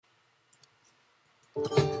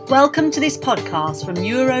Welcome to this podcast from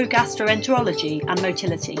Neurogastroenterology and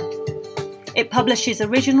Motility. It publishes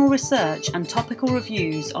original research and topical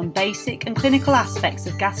reviews on basic and clinical aspects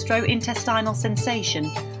of gastrointestinal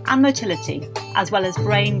sensation and motility, as well as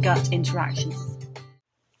brain-gut interactions.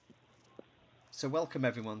 So welcome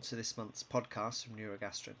everyone to this month's podcast from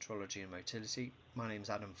Neurogastroenterology and Motility. My name is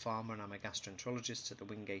Adam Farmer and I'm a gastroenterologist at the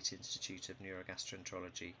Wingate Institute of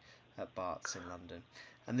Neurogastroenterology at Barts in London.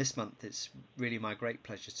 And this month it's really my great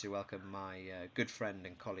pleasure to welcome my good friend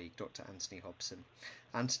and colleague, Dr. Anthony Hobson.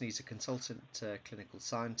 Anthony is a consultant clinical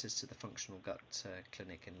scientist at the Functional Gut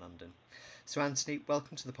Clinic in London. So Anthony,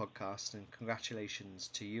 welcome to the podcast and congratulations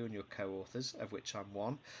to you and your co-authors, of which I'm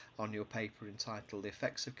one, on your paper entitled The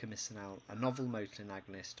Effects of Comicinal, a Novel Motilin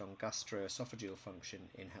Agonist on Gastroesophageal Function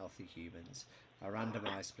in Healthy Humans, a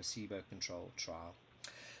randomised placebo-controlled trial.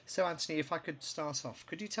 So Anthony, if I could start off,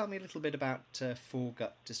 could you tell me a little bit about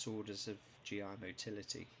foregut disorders of GI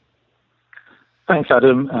motility? Thanks,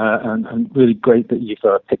 Adam, and really great that you've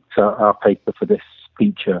picked our paper for this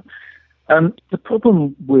feature. The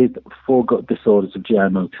problem with foregut disorders of GI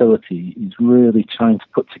motility is really trying to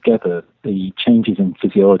put together the changes in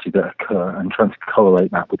physiology that occur and trying to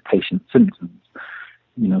correlate that with patient symptoms.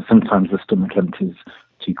 You know, sometimes the stomach empties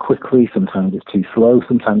too quickly, sometimes it's too slow,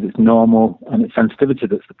 sometimes it's normal, and it's sensitivity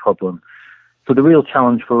that's the problem. So the real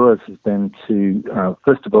challenge for us has been to,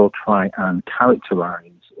 first of all, try and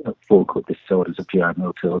characterize foregut disorders of GI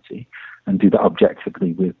motility and do that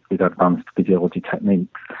objectively with advanced physiology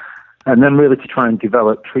techniques. And then really to try and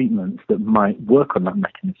develop treatments that might work on that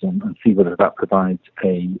mechanism and see whether that provides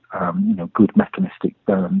a good mechanistic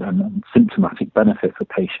and symptomatic benefit for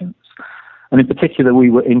patients. And in particular, we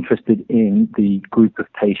were interested in the group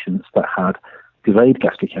of patients that had delayed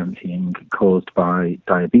gastric emptying caused by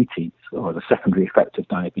diabetes or the secondary effect of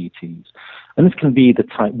diabetes. And this can be either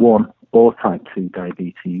type 1 or type 2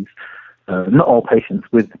 diabetes. Not all patients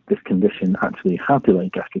with this condition actually have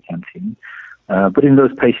delayed gastric emptying. But in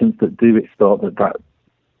those patients that do, it's thought that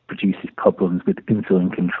produces problems with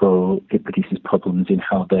insulin control. It produces problems in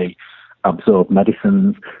how they absorb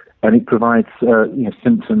medicines. And it provides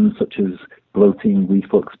symptoms such as bloating,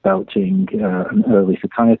 reflux, belching, and early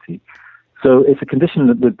satiety. So it's a condition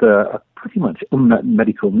that with a pretty much unmet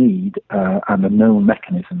medical need and a known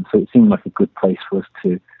mechanism. So it seemed like a good place for us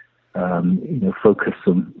to focus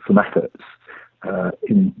some efforts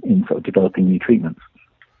in sort of developing new treatments.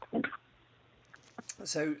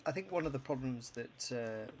 So I think one of the problems that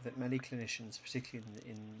many clinicians, particularly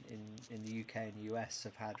in the UK and US,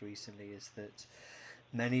 have had recently is that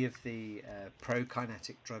many of the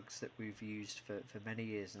prokinetic drugs that we've used for many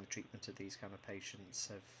years in the treatment of these kind of patients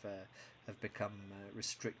have become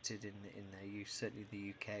restricted in their use. Certainly in the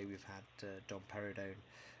UK, we've had domperidone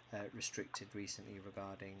restricted recently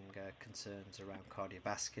regarding concerns around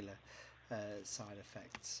cardiovascular side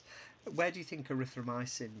effects. Where do you think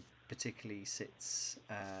erythromycin particularly sits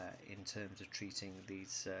in terms of treating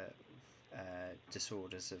these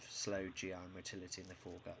disorders of slow GI motility in the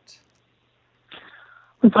foregut?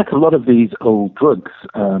 It's like a lot of these old drugs,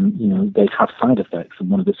 they have side effects,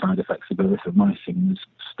 and one of the side effects of erythromycin is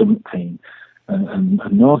stomach pain and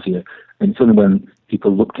nausea. And it's only when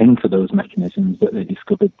people looked into those mechanisms that they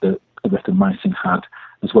discovered that erythromycin had,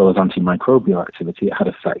 as well as antimicrobial activity, it had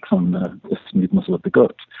effects on the smooth muscle of the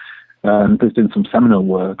gut. There's been some seminal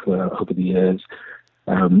work over the years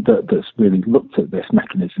that's really looked at this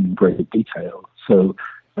mechanism in great detail. So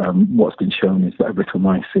what's been shown is that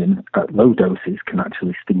erythromycin at low doses can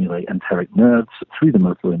actually stimulate enteric nerves through the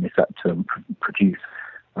motilin receptor and produce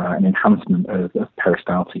an enhancement of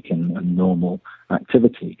peristaltic and normal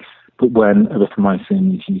activity. But when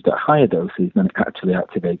erythromycin is used at higher doses, then it actually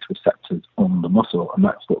activates receptors on the muscle, and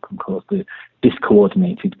that's what can cause the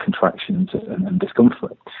discoordinated contractions and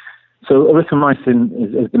discomfort. So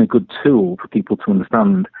erythromycin has been a good tool for people to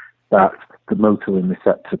understand that the motilin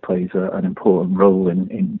receptor plays an important role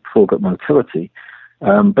in foregut motility,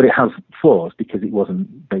 but it has flaws because it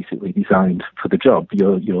wasn't basically designed for the job.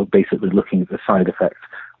 You're basically looking at the side effects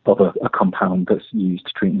of a compound that's used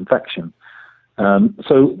to treat infection.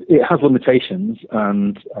 So it has limitations,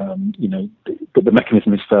 and but the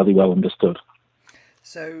mechanism is fairly well understood.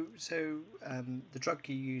 So the drug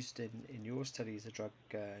you used in your study is a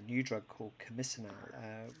new drug called Comicinal.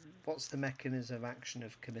 What's the mechanism of action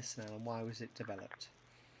of Comicinal and why was it developed?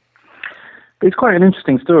 It's quite an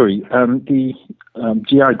interesting story. The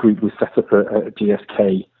GI group was set up at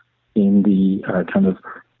GSK in the kind of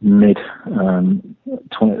mid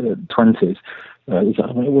 20s. Is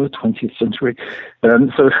that the word, 20th century?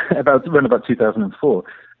 So around about 2004.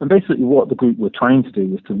 And basically what the group were trying to do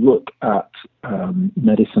was to look at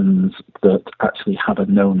medicines that actually had a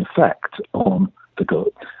known effect on the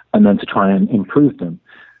gut, and then to try and improve them.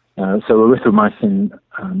 So erythromycin,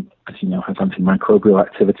 as you know, has antimicrobial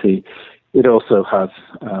activity. It also has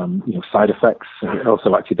side effects. It also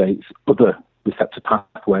activates other receptor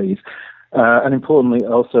pathways. And importantly,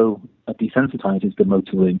 it also desensitizes the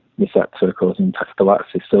motilin receptor, causing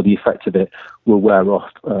tachyphylaxis. So the effect of it will wear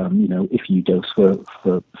off, if you dose for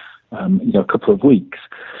a couple of weeks.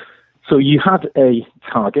 So you had a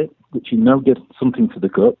target which did something to the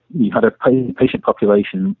gut. You had a patient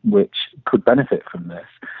population which could benefit from this.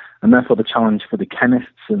 And therefore the challenge for the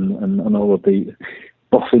chemists and all of the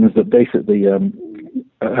boffins that basically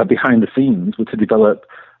are behind the scenes were to develop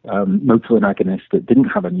motilin agonists that didn't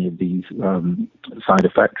have any of these side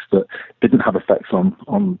effects, that didn't have effects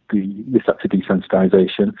on the receptor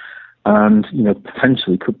desensitization, and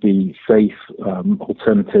potentially could be safe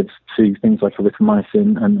alternatives to things like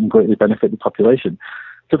erythromycin and greatly benefit the population.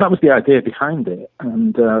 So that was the idea behind it.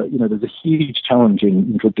 And there's a huge challenge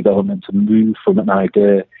in drug development to move from an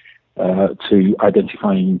idea to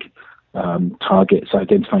identifying targets,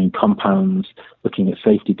 identifying compounds, looking at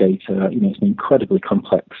safety data. It's an incredibly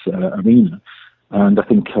complex arena. And I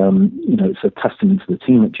think, it's a testament to the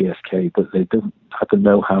team at GSK that they don't have the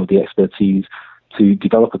know-how, the expertise to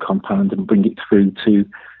develop a compound and bring it through to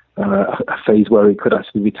a phase where it could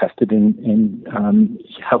actually be tested in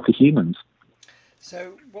healthy humans.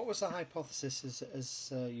 So what was the hypothesis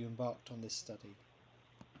as you embarked on this study?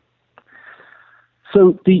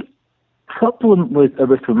 So the problem with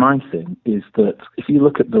erythromycin is that if you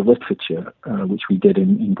look at the literature, which we did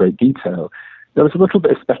in great detail, there was a little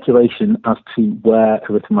bit of speculation as to where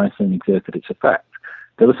erythromycin exerted its effect.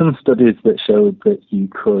 There were some studies that showed that you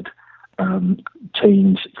could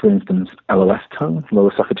change, for instance, LOS tone,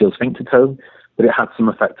 lower esophageal sphincter tone, but it had some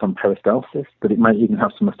effect on peristalsis, that it might even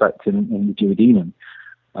have some effect in the duodenum,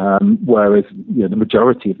 whereas the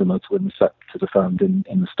majority of the motilin receptors are found in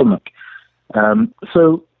the stomach.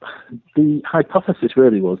 So the hypothesis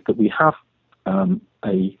really was that we have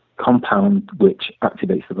a compound which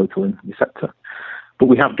activates the motilin receptor, but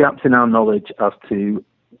we have gaps in our knowledge as to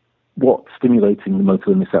what stimulating the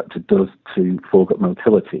motilin receptor does to foregut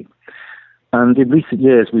motility. And in recent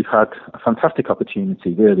years, we've had a fantastic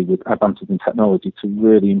opportunity, really, with advances in technology to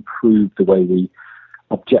really improve the way we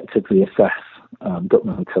objectively assess gut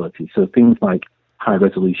motility. So things like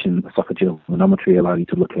high-resolution esophageal manometry allow you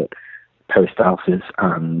to look at peristalsis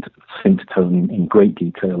and sphincter tone in great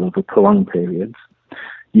detail over prolonged periods.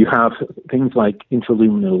 You have things like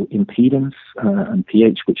intraluminal impedance and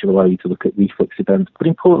pH, which allow you to look at reflux events, but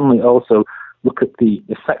importantly also look at the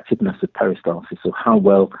effectiveness of peristalsis, so how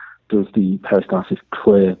well does the peristalsis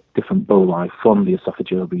clear different boli from the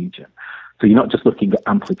esophageal region. So you're not just looking at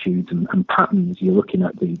amplitudes and patterns, you're looking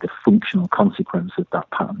at the functional consequence of that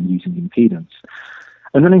pattern using impedance.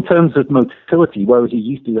 And then in terms of motility, whereas you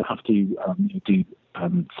used to have to do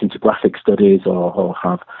scintigraphic studies or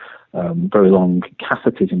have very long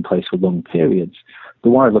catheters in place for long periods, the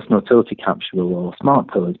wireless motility capsule or smart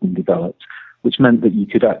pill has been developed, which meant that you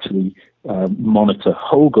could actually monitor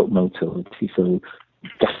whole gut motility, so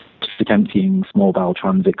gastric emptying, small bowel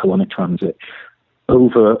transit, colonic transit,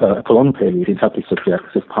 over a prolonged period in healthy subjects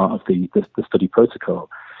as part of the study protocol.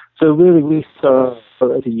 So really we saw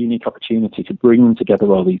it as a unique opportunity to bring together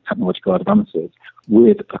all these technological advances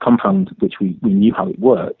with a compound which we knew how it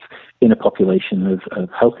worked in a population of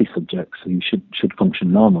healthy subjects who should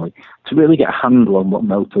function normally, to really get a handle on what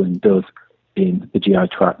motilin does in the GI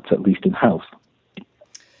tract, at least in health.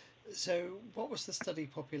 So what was the study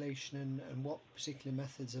population and what particular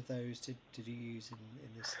methods of those did you use in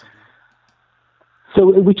this study? So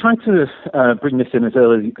we tried to bring this in as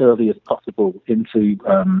early as possible into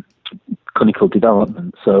clinical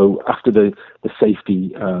development. So after the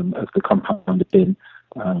safety of the compound had been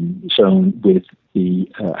shown with the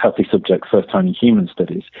healthy subject first time in human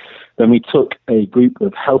studies, then we took a group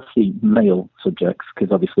of healthy male subjects,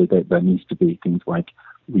 because obviously there needs to be things like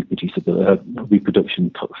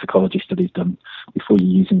reproduction toxicology studies done before you're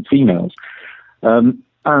using females. And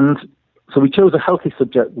so we chose a healthy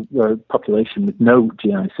subject population with no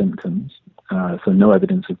GI symptoms, so no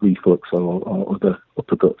evidence of reflux or other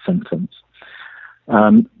upper gut symptoms.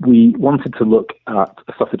 We wanted to look at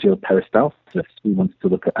esophageal peristalsis. We wanted to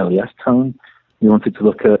look at LES tone. We wanted to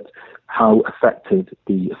look at how effective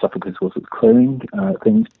the esophagus was at clearing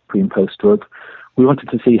things pre and post drug. We wanted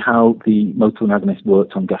to see how the motilin agonist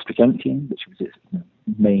worked on gastric emptying, which was its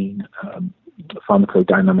main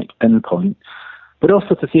pharmacodynamic endpoint, but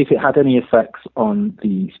also to see if it had any effects on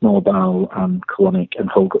the small bowel and colonic and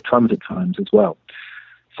whole gut transit times as well.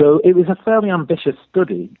 So it was a fairly ambitious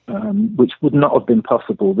study, which would not have been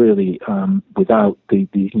possible really without these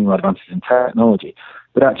new advances in technology.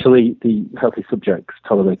 But actually, the healthy subjects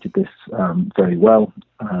tolerated this very well,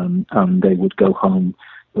 and they would go home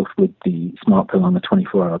both with the smart pill and the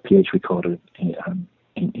 24-hour pH recorder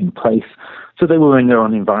in place. So they were in their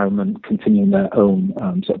own environment, continuing their own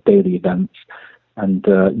sort of daily events, and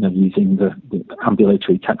using the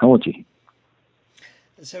ambulatory technology.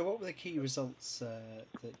 So what were the key results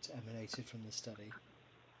that emanated from the study?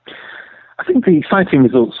 I think the exciting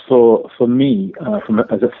results for me,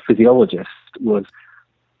 as a physiologist, was,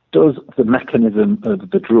 does the mechanism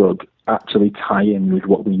of the drug actually tie in with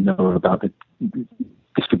what we know about the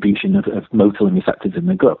distribution of motilin receptors in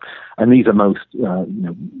the gut? And these are most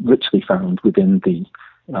richly found within the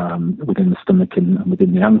stomach and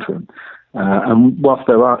within the antrum. And whilst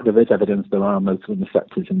there is evidence there are motilin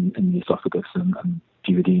receptors in the esophagus and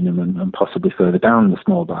duodenum and possibly further down the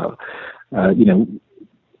small bowel,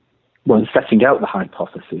 when setting out the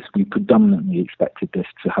hypothesis, we predominantly expected this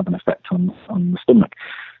to have an effect on the stomach.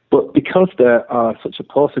 But because there are such a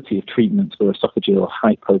paucity of treatments for esophageal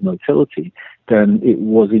hypomotility, then it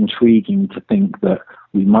was intriguing to think that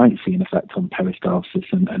we might see an effect on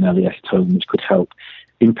peristalsis and LES tone, which could help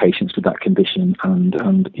in patients with that condition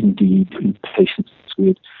and indeed in patients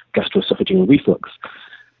with gastroesophageal reflux.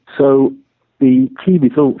 So the key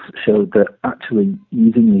results showed that actually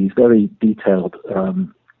using these very detailed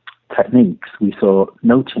techniques, we saw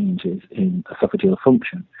no changes in esophageal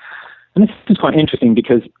function. And this is quite interesting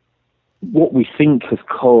because what we think has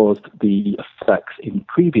caused the effects in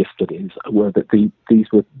previous studies were that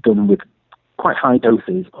these were done with quite high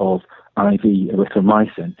doses of IV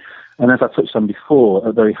erythromycin. And as I touched on before,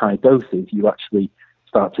 at very high doses, you actually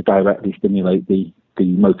start to directly stimulate the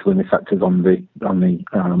motilin receptors on the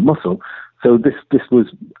muscle. So this was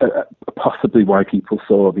possibly why people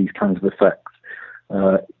saw these kinds of effects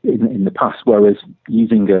in the past, whereas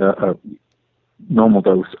using a normal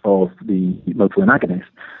dose of the motilin agonist,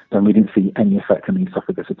 then we didn't see any effect on the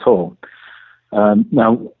esophagus at all.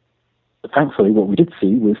 Now, thankfully, what we did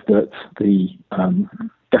see was that the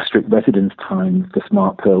gastric residence time for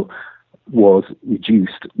smart pill was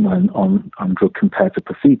reduced when on drug compared to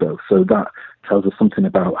placebo. So that tells us something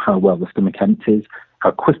about how well the stomach empties,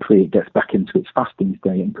 how quickly it gets back into its fasting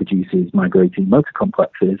state and produces migrating motor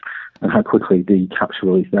complexes, and how quickly the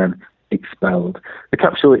capsule is then expelled. The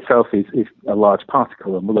capsule itself is a large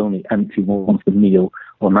particle and will only empty once the meal,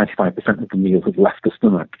 or 95% of the meal, has left the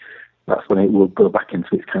stomach. That's when it will go back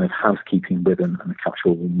into its kind of housekeeping rhythm and the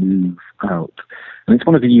capsule will move out. And it's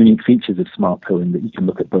one of the unique features of smart pilling that you can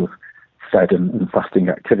look at both fed and fasting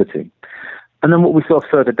activity. And then what we saw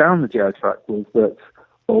further down the GI tract was that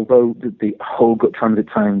although the whole gut transit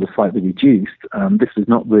time was slightly reduced, this was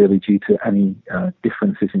not really due to any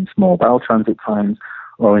differences in small bowel transit times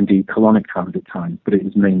or indeed colonic transit time, but it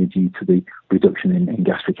was mainly due to the reduction in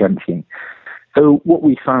gastric emptying. So what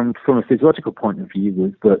we found from a physiological point of view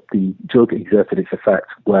was that the drug exerted its effect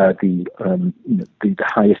where the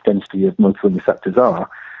highest density of motilin receptors are,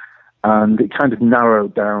 and it kind of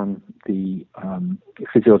narrowed down the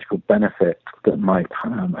physiological benefit that might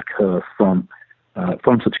occur from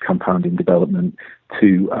such compounding development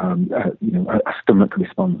to a stomach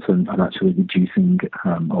response and actually reducing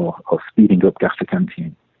or speeding up gastric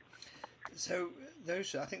emptying. So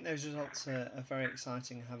I think those results are very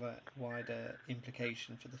exciting and have a wider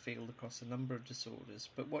implication for the field across a number of disorders.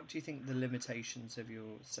 But what do you think the limitations of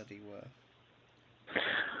your study were?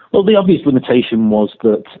 Well, the obvious limitation was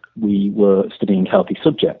that we were studying healthy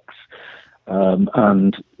subjects.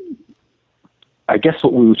 And I guess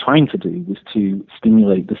what we were trying to do was to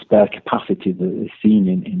stimulate the spare capacity that is seen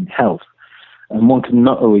in health. And one can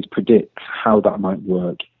not always predict how that might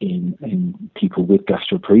work in people with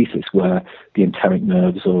gastroparesis, where the enteric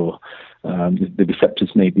nerves or the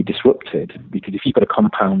receptors may be disrupted. Because if you've got a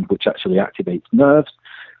compound which actually activates nerves,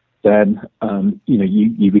 then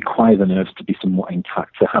you require the nerves to be somewhat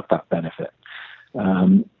intact to have that benefit.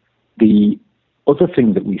 The other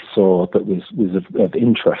thing that we saw that was of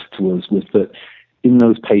interest to us was that in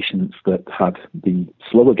those patients that had the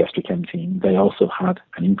slower gastric emptying, they also had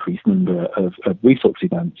an increased number of reflux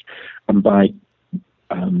events. And by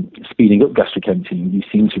speeding up gastric emptying, you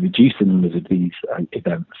seem to reduce the numbers of these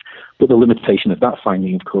events. But the limitation of that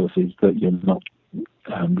finding, of course, is that you're not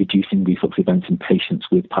reducing reflux events in patients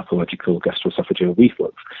with pathological gastroesophageal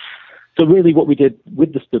reflux. So really what we did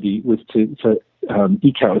with the study was to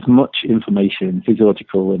eke out as much information,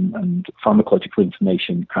 physiological and pharmacological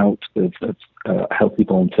information out of a healthy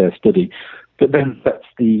volunteer study that then sets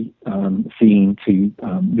the scene to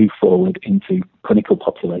move forward into clinical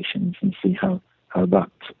populations and see how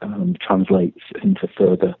that translates into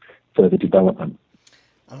further development.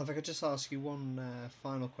 And if I could just ask you one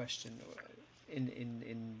final question,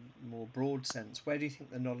 in more broad sense, where do you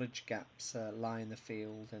think the knowledge gaps lie in the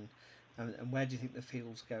field, and where do you think the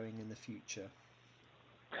field's going in the future?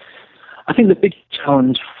 I think the big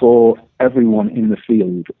challenge for everyone in the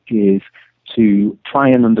field is to try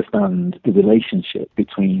and understand the relationship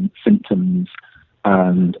between symptoms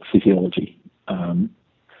and physiology.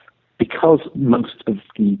 Because most of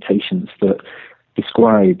the patients that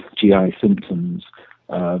describe GI symptoms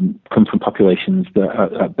come from populations that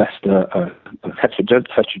are at best are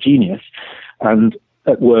heterogeneous and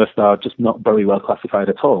at worst are just not very well classified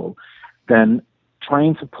at all, then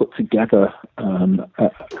trying to put together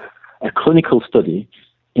a clinical study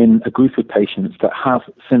in a group of patients that have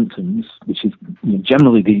symptoms, which is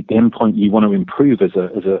generally the endpoint you want to improve as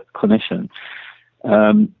a clinician,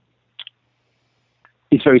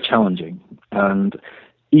 is very challenging. And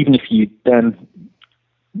even if you then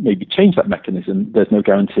maybe change that mechanism, there's no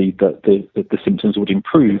guarantee that the symptoms would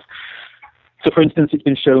improve. So, for instance, it's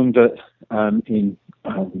been shown that in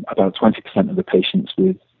about 20% of the patients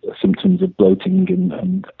with symptoms of bloating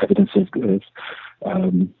and evidence of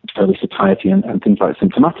early satiety and things like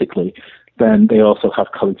symptomatically, then they also have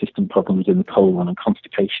coexistent problems in the colon and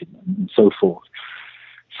constipation and so forth.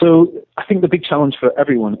 So I think the big challenge for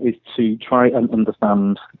everyone is to try and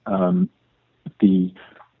understand the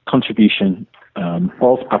contribution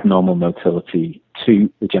of abnormal motility to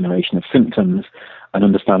the generation of symptoms and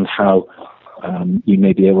understand how you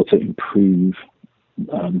may be able to improve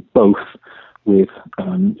both with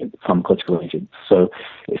pharmacological agents. So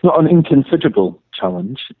it's not an inconsiderable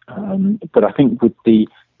challenge, but I think with the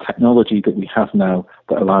technology that we have now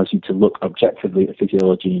that allows you to look objectively at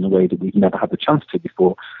physiology in a way that we've never had the chance to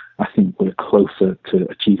before, I think we're closer to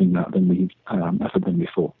achieving that than we've ever been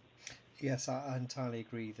before. Yes, I entirely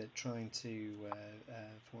agree that trying to,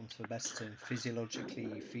 for want of a better term,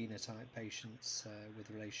 physiologically phenotype patients with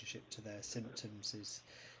relationship to their symptoms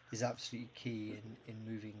is absolutely key in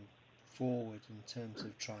moving forward in terms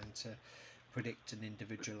of trying to predict and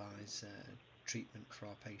individualise treatment for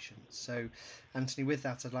our patients. So, Anthony, with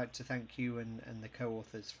that, I'd like to thank you and the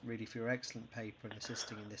co-authors really for your excellent paper and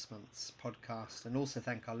assisting in this month's podcast, and also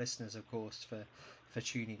thank our listeners, of course, for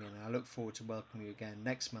tuning in. I look forward to welcoming you again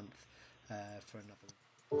next month for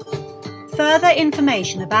another. Further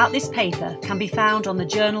information about this paper can be found on the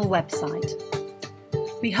journal website.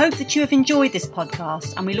 We hope that you have enjoyed this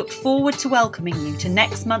podcast, and we look forward to welcoming you to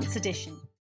next month's edition.